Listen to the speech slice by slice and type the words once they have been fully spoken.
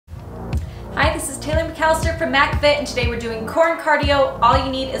McAllister from MacFit, and today we're doing core and cardio. All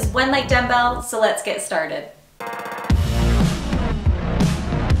you need is one leg dumbbell, so let's get started.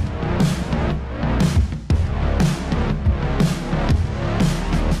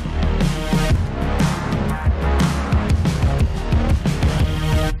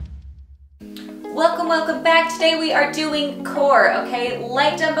 Welcome back. Today we are doing core, okay?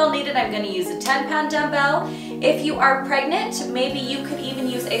 Light dumbbell needed. I'm going to use a 10-pound dumbbell. If you are pregnant, maybe you could even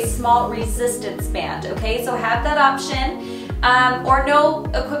use a small resistance band, okay? So have that option, or no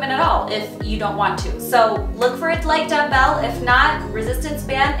equipment at all if you don't want to. So look for a light dumbbell. If not, resistance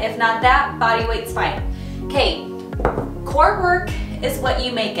band. If not that, body weight's fine. Okay, core work is what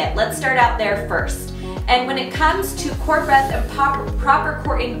you make it. Let's start out there first. And when it comes to core breath and proper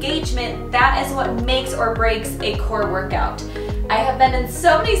core engagement, that is what makes or breaks a core workout. I have been in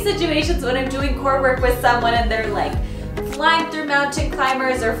so many situations when I'm doing core work with someone and they're like flying through mountain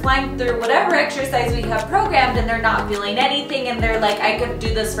climbers or flying through whatever exercise we have programmed and they're not feeling anything and they're like, I could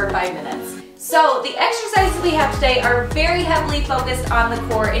do this for 5 minutes. So the exercises we have today are very heavily focused on the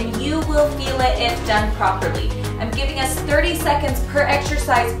core and you will feel it if done properly. I'm giving us 30 seconds per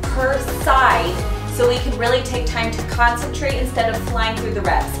exercise per side, so we can really take time to concentrate instead of flying through the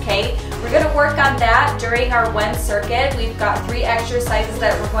reps, okay? We're gonna work on that during our one circuit. We've got 3 exercises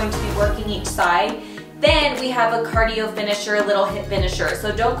that we're going to be working each side. Then we have a cardio finisher, a little hip finisher.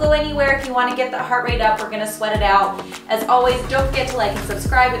 So don't go anywhere if you wanna get the heart rate up. We're gonna sweat it out. As always, don't forget to like and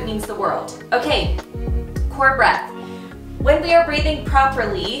subscribe. It means the world. Okay, core breath. When we are breathing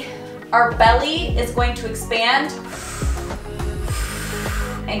properly, our belly is going to expand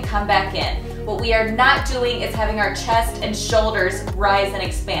and come back in. What we are not doing is having our chest and shoulders rise and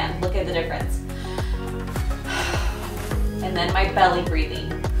expand. Look at the difference. And then my belly breathing.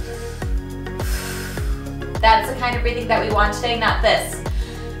 That's the kind of breathing that we want today, not this.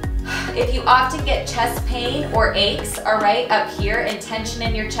 If you often get chest pain or aches, all right, up here and tension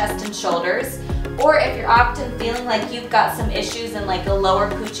in your chest and shoulders, or if you're often feeling like you've got some issues in like a lower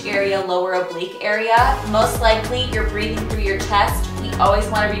pooch area, lower oblique area, most likely you're breathing through your chest. We always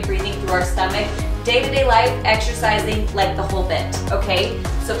want to be breathing through our stomach. Day-to-day life, exercising, like the whole bit, okay?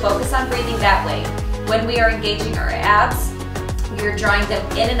 So focus on breathing that way. When we are engaging our abs, we are drawing them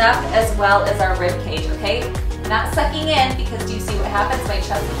in and up as well as our rib cage, okay? Not sucking in, because do you see what happens? My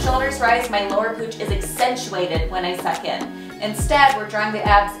chest and shoulders rise, my lower pooch is accentuated when I suck in. Instead, we're drawing the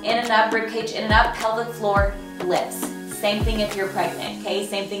abs in and up, rib cage in and up, pelvic floor lifts. Same thing if you're pregnant, okay?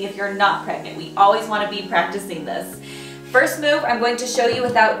 Same thing if you're not pregnant. We always want to be practicing this. First move, I'm going to show you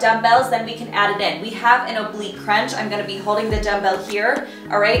without dumbbells, then we can add it in. We have an oblique crunch. I'm going to be holding the dumbbell here,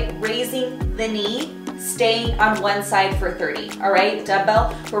 all right? Raising the knee, staying on one side for 30, all right?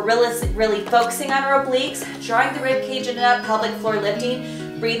 Dumbbell, we're really focusing on our obliques, drawing the rib cage in and up, pelvic floor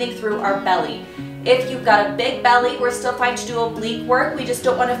lifting, breathing through our belly. If you've got a big belly, we're still fine to do oblique work. We just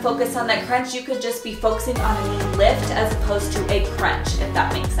don't want to focus on that crunch. You could just be focusing on a knee lift as opposed to a crunch, if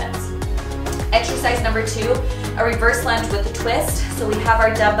that makes sense. Exercise number 2, a reverse lunge with a twist. So we have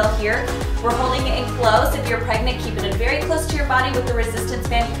our dumbbell here. We're holding it in close. If you're pregnant, keep it in very close to your body with the resistance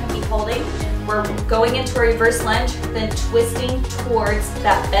band you can be holding. We're going into a reverse lunge, then twisting towards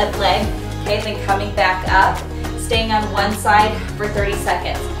that bed leg, okay, then coming back up, staying on one side for 30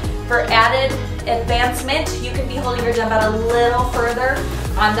 seconds. For added advancement, you can be holding your dumbbell a little further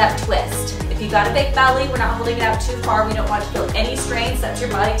on that twist. If you've got a big belly, we're not holding it out too far. We don't want to feel any strains. That's your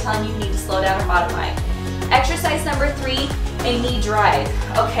body telling you need to slow down and modify. Exercise number 3, a knee drive.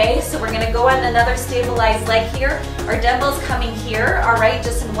 Okay, so we're going to go on another stabilized leg here. Our dumbbell's coming here, all right,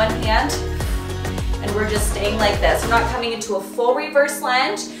 just in one hand. And we're just staying like this. We're not coming into a full reverse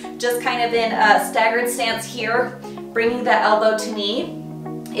lunge, just kind of in a staggered stance here, bringing that elbow to knee.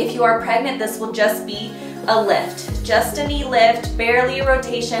 If you are pregnant, this will just be a lift. Just a knee lift, barely a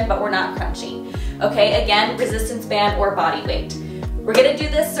rotation, but we're not crunching. Okay, again, resistance band or body weight. We're gonna do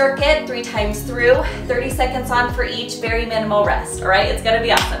this circuit 3 times through, 30 seconds on for each, very minimal rest, all right? It's gonna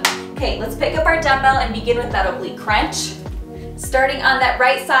be awesome. Okay, let's pick up our dumbbell and begin with that oblique crunch. Starting on that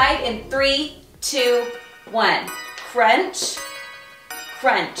right side in 3, 2, 1. Crunch,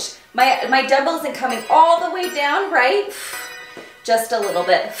 crunch. My dumbbell isn't coming all the way down, right? Just a little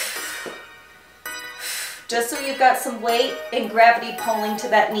bit. Just so you've got some weight and gravity pulling to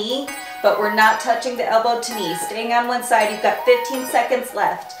that knee, but we're not touching the elbow to knee. Staying on one side, you've got 15 seconds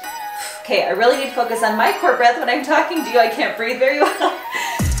left. Okay, I really need to focus on my core breath when I'm talking to you. I can't breathe very well.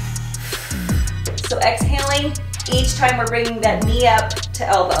 So exhaling, each time we're bringing that knee up to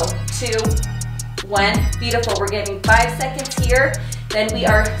elbow. 2, 1, beautiful. We're giving 5 seconds here, then we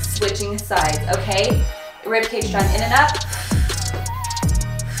are switching sides, okay? Rib cage drawn in and up.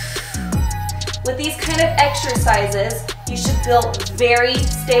 With these kind of exercises, you should feel very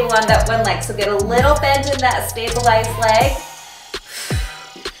stable on that one leg. So get a little bend in that stabilized leg.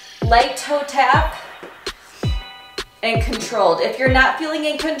 Light toe tap and controlled. If you're not feeling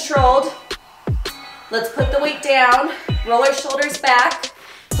in controlled, let's put the weight down, roll our shoulders back,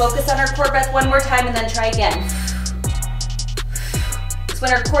 focus on our core breath one more time, and then try again. So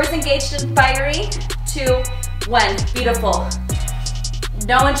when our core is engaged and firing, 2, 1, beautiful.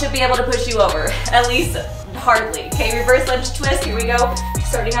 No one should be able to push you over, at least hardly. Okay, reverse lunge twist, here we go.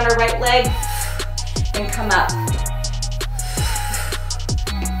 Starting on our right leg, and come up.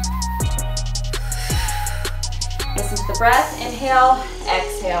 Listen to the breath, inhale,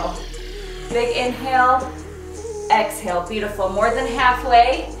 exhale. Big inhale, exhale, beautiful. More than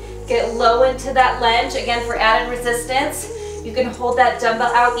halfway, get low into that lunge. Again, for added resistance, you can hold that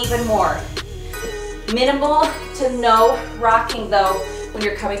dumbbell out even more. Minimal to no rocking though when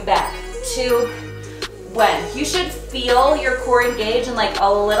you're coming back. 2, 1. You should feel your core engage and like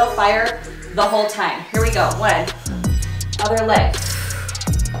a little fire the whole time. Here we go, 1. Other leg.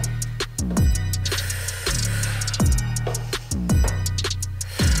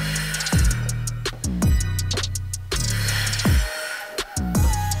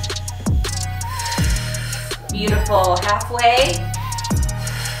 Beautiful, halfway.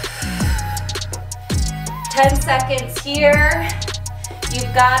 10 seconds here.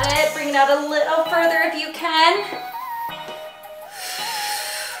 You've got it. Bring it out a little further if you can.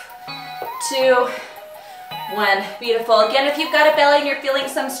 2, 1, beautiful. Again, if you've got a belly and you're feeling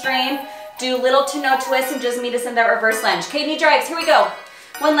some strain, do little to no twist and just meet us in that reverse lunge. Okay, knee drives, here we go.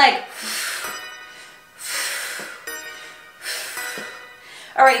 One leg.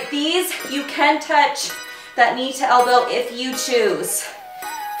 All right, these you can touch that knee to elbow if you choose.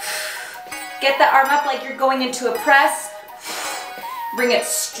 Get the arm up like you're going into a press. Bring it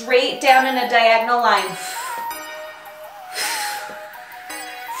straight down in a diagonal line.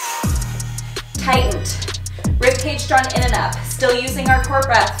 Tightened. Ribcage drawn in and up. Still using our core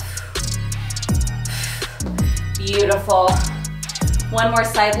breath. Beautiful. One more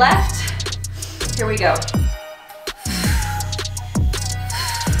side left. Here we go.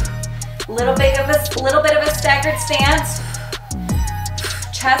 Little bit of a staggered stance.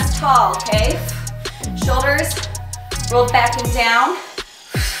 Chest tall, okay? Shoulders rolled back and down.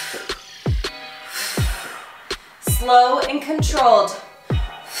 Slow and controlled.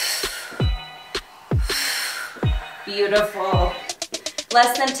 Beautiful.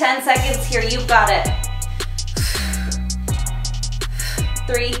 Less than 10 seconds here, you've got it.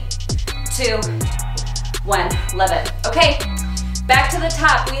 3, 2, 1, love it. Okay. Back to the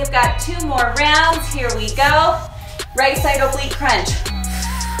top, we have got 2 more rounds. Here we go. Right side oblique crunch.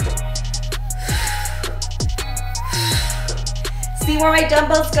 See where my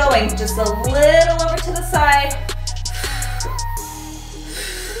dumbbell's going. Just a little over to the side.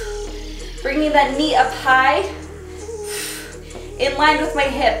 Bringing that knee up high. In line with my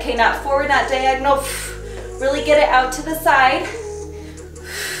hip. Okay, not forward, not diagonal. Really get it out to the side.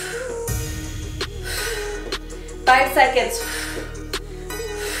 5 seconds.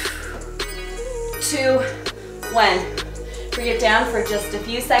 2, 1. Bring it down for just a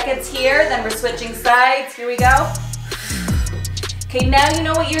few seconds here, then we're switching sides. Here we go. Okay, now you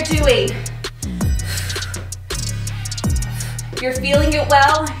know what you're doing. You're feeling it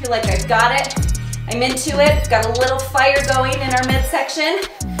well. You're like, I've got it. I'm into it. Got a little fire going in our midsection.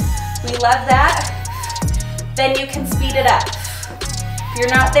 We love that. Then you can speed it up. If you're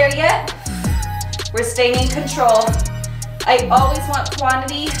not there yet, we're staying in control. I always want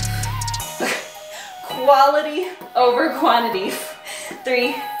quantity over quantity.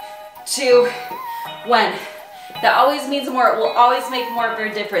 3, 2, 1. That always means more. It will always make more of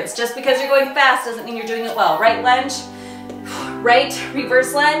a difference. Just because you're going fast doesn't mean you're doing it well. Right lunge, right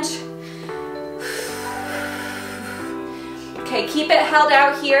reverse lunge. Okay, keep it held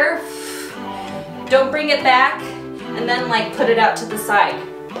out here. Don't bring it back and then like put it out to the side.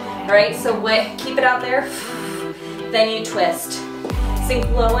 All right, so keep it out there. Then you twist. Sink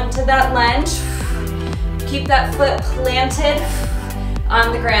low into that lunge. Keep that foot planted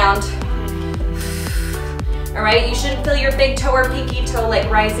on the ground. All right, you shouldn't feel your big toe or pinky toe like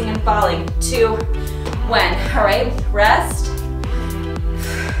rising and falling. 2, 1. All right, rest.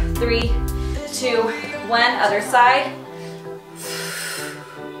 3, 2, 1. Other side.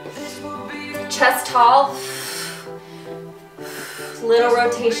 Chest tall. Little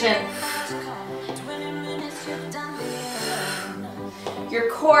rotation. Your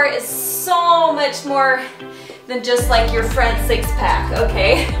core is so much more than just like your front 6-pack,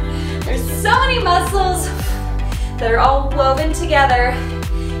 okay? There's so many muscles that are all woven together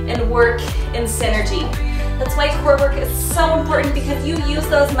and work in synergy. That's why core work is so important, because you use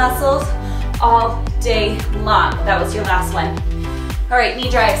those muscles all day long. That was your last one. All right, knee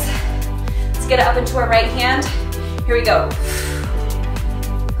drives. Let's get it up into our right hand. Here we go.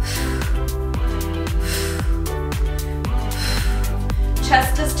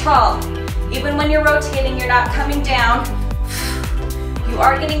 Chest is tall. Even when you're rotating, you're not coming down. You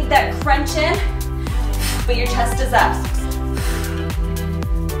are getting that crunch in, but your chest is up.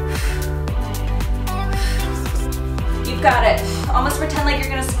 You've got it. Almost pretend like you're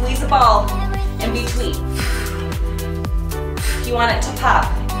gonna squeeze a ball in between. You want it to pop.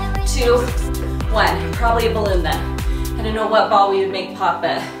 2, 1. Probably a balloon then. I don't know what ball we would make pop,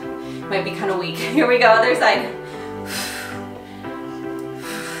 but it might be kind of weak. Here we go, other side.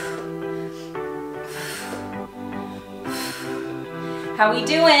 How we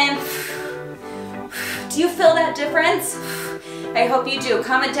doing? Do you feel that difference? I hope you do.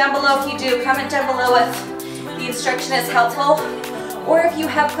 Comment down below if you do. Comment down below if the instruction is helpful or if you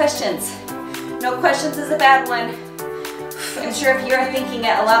have questions. No questions is a bad one. I'm sure if you're thinking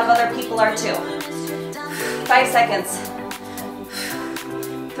it, a lot of other people are too. 5 seconds.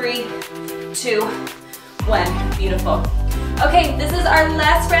 3, 2, 1. Beautiful. Okay, this is our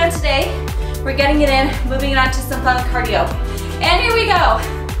last round today. We're getting it in, moving on to some fun cardio. And here we go.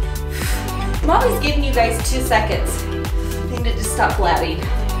 I'm always giving you guys 2 seconds. I need to just stop blabbing.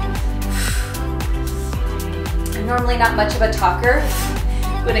 I'm normally not much of a talker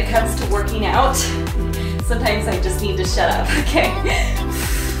when it comes to working out. Sometimes I just need to shut up, okay?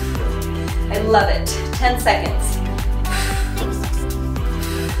 I love it. 10 seconds.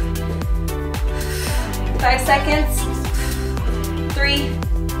 5 seconds. 3,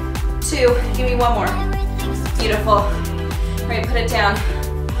 2, give me one more. Beautiful. All right, put it down.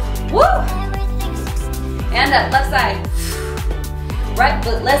 Woo! And up, left side. Right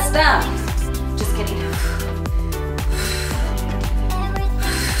foot, left down. Just kidding.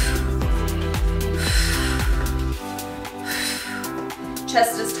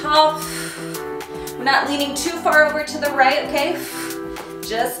 Chest is tall. We're not leaning too far over to the right, okay?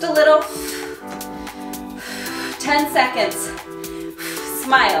 Just a little. 10 seconds.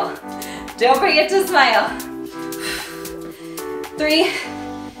 Smile. Don't forget to smile. 3,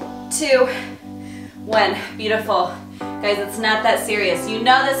 2, 1. Beautiful. Guys, it's not that serious. You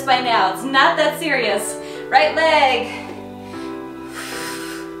know this by now. It's not that serious. Right leg.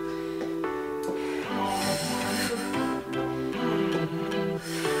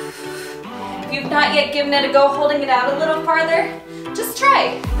 If you've not yet given it a go, holding it out a little farther, just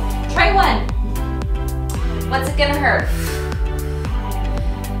try. Try one. What's it gonna hurt?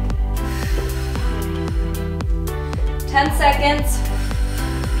 10 seconds.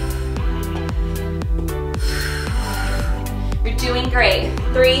 You're doing great.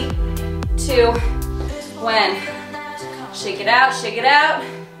 3, 2, 1. Shake it out, shake it out.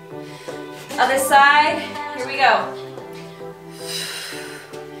 Other side. Here we go.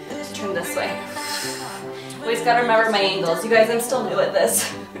 Turn this way. Always gotta remember my angles. You guys, I'm still new at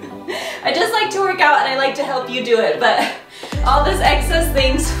this. I just like to work out and I like to help you do it, but all this excess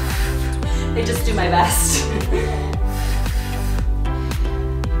things, I just do my best.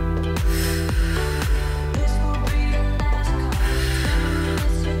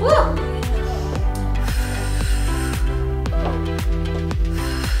 Woo!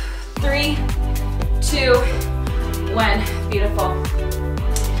 3, 2, 1. Beautiful.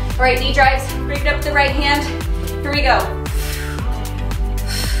 All right, knee drives. Bring it up the right hand. Here we go.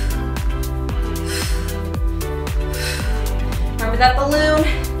 Remember that balloon?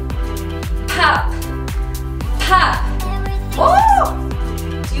 Pop, pop. Oh!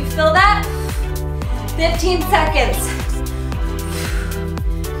 Do you feel that? 15 seconds.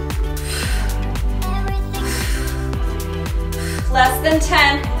 Less than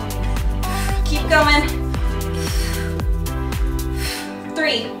 10. Keep going.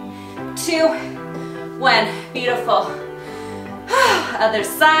 3, 2, 1. Beautiful. Other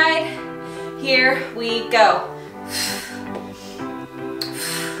side. Here we go.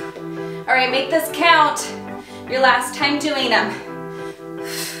 All right, make this count. Your last time doing them.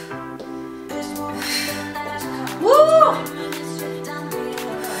 Woo!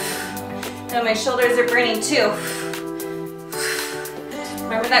 And my shoulders are burning too.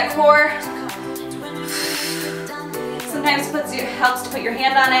 Remember that core? Sometimes helps to put your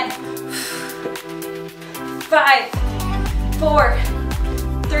hand on it. 5, 4,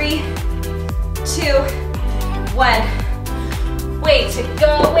 3, 2, 1. Way to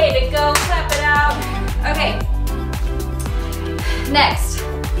go, way to go. Clap it out. Okay. Next,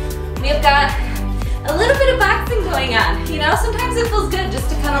 we've got a little bit of boxing going on. You know, sometimes it feels good just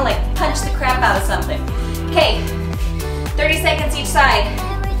to kind of like crap out of something. Okay, 30 seconds each side.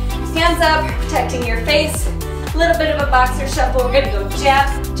 Hands up, protecting your face. A little bit of a boxer shuffle. We're gonna go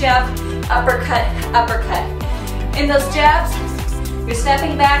jab, jab, uppercut, uppercut. In those jabs, you're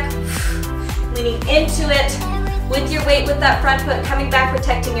stepping back, leaning into it with your weight with that front foot, coming back,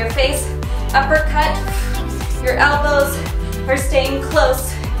 protecting your face. Uppercut, your elbows are staying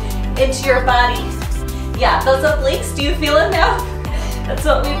close into your body. Yeah, those obliques, do you feel it now? That's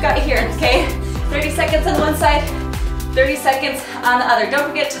what we've got here, okay? 30 seconds on one side, 30 seconds on the other. Don't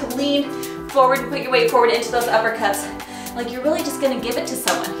forget to lean forward and put your weight forward into those uppercuts. Like you're really just gonna give it to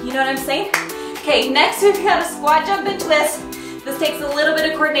someone. You know what I'm saying? Okay, next we've got a squat, jump, and twist. This takes a little bit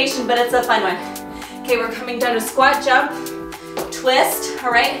of coordination, but it's a fun one. Okay, we're coming down to squat, jump, twist,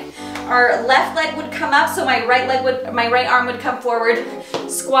 all right? Our left leg would come up, so my right arm would come forward.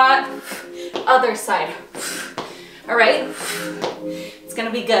 Squat, other side. All right? It's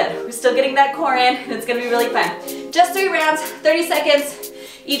gonna be good. We're still getting that core in, and it's gonna be really fun. Just 3 rounds, 30 seconds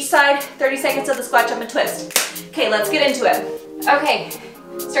each side, 30 seconds of the squat, jump, and twist. Okay, let's get into it. Okay,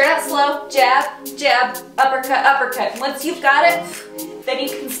 start out slow, jab, jab, uppercut, uppercut. Once you've got it, then you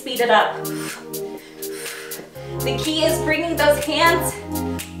can speed it up. The key is bringing those hands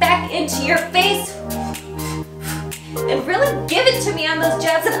back into your face and really give it to me on those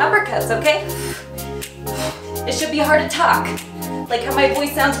jabs and uppercuts, okay? It should be hard to talk, like how my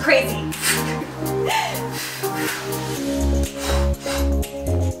voice sounds crazy.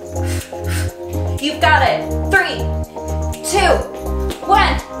 You've got it. 3, 2,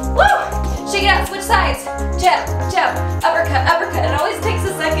 1. Woo! Shake it out, switch sides. Jab, jab, uppercut, uppercut. It always takes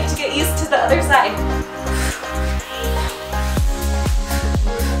a second to get used to the other side.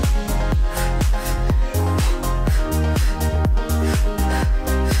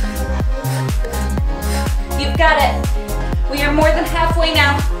 You've got it. We are more than halfway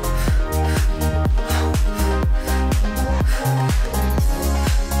now.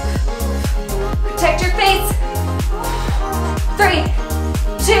 Protect your face. 3,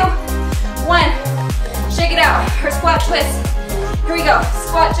 2, 1. Shake it out. Or squat twist. Here we go.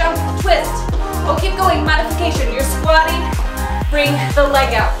 Squat, jump, twist. Oh, keep going. Modification. You're squatting. Bring the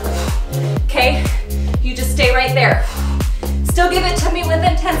leg out. Okay? You just stay right there. Still give it to me with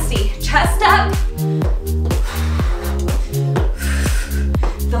intensity. Chest up.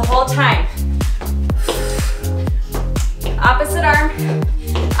 The whole time. Opposite arm,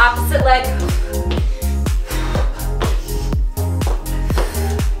 opposite leg.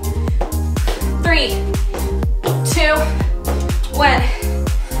 Three, 2, 1.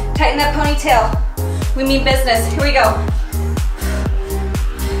 Tighten that ponytail. We mean business. Here we go.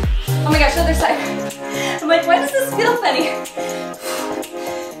 Oh my gosh, other side. I'm like, why does this feel funny?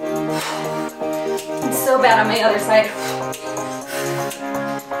 It's so bad on my other side.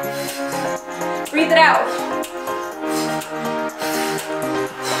 Breathe it out.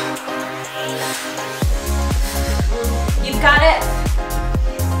 You've got it.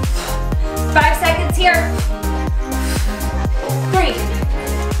 5 seconds here. 3,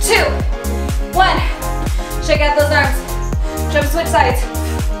 2, 1. Shake out those arms. Jump, switch sides.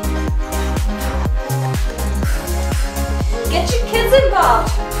 Get your kids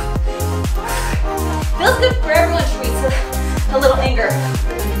involved. Feels good for everyone to release a little anger.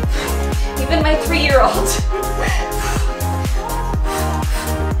 Even my 3-year-old.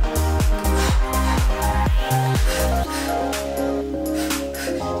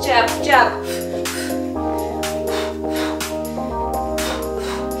 Jab, jab.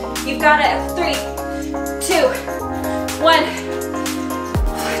 You've got it. 3, 2, 1.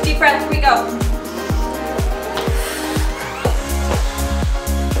 Deep breath. Here we go.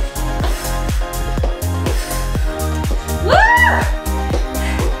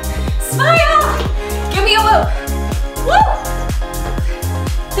 Smile! Give me a whoop. Woo!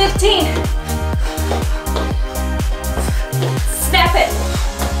 15. Snap it.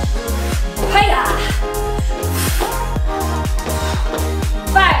 Hiya!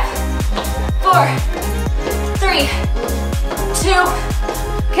 5, 4, 3, 2.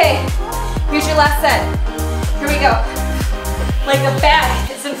 Okay, here's your last set. Here we go. Like a bat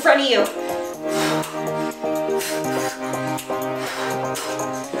is in front of you.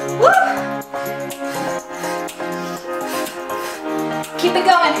 Woo! Keep it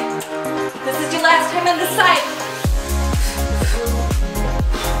going. This is your last time on this side.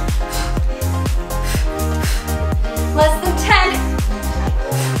 Less than 10.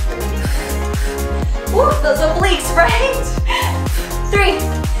 Woo, those obliques, right? 3,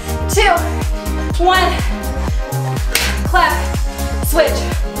 2, 1. Clap, switch.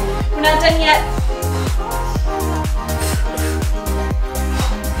 We're not done yet.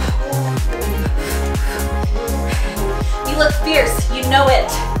 know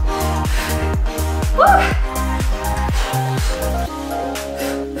it. Woo.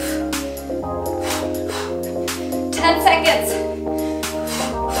 10 seconds.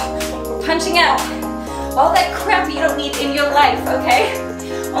 We're punching out all that crap you don't need in your life, okay?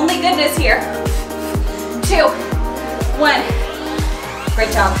 Only goodness here. 2, 1.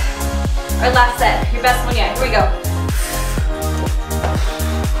 Great job. Our last set, your best one yet. Here we go.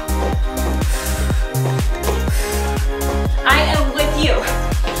 I am with you.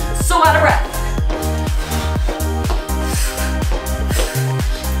 So out of breath.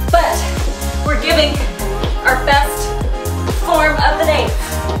 But we're giving our best form of the day.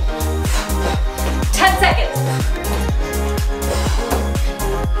 10 seconds.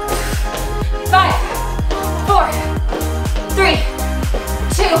 5, 4, 3,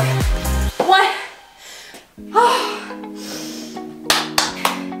 2, 1. Oh.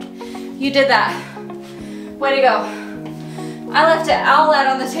 You did that. Way to go. I left it all out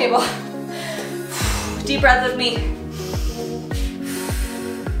on the table. Deep breath with me.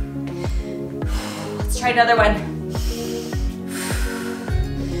 Let's try another one.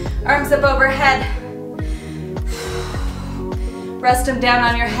 Arms up overhead. Rest them down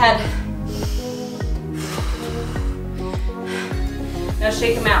on your head. Now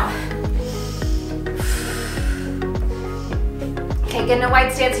shake them out. Okay, get in a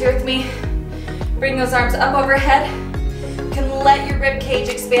wide stance here with me. Bring those arms up overhead. You can let your rib cage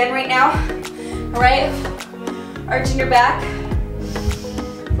expand right now. All right, arching your back.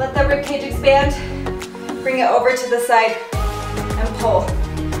 Let the rib cage expand. Bring it over to the side and pull.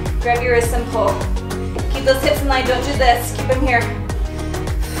 Grab your wrists and pull. Keep those hips in line, don't do this. Keep them here.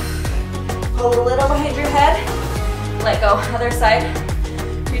 Pull a little behind your head. Let go, other side.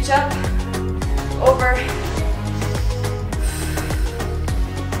 Reach up, over,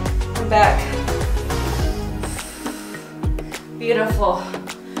 and back. Beautiful.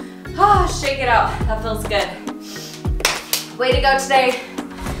 Ah, shake it out, that feels good. Way to go today.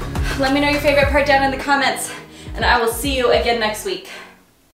 Let me know your favorite part down in the comments, and I will see you again next week.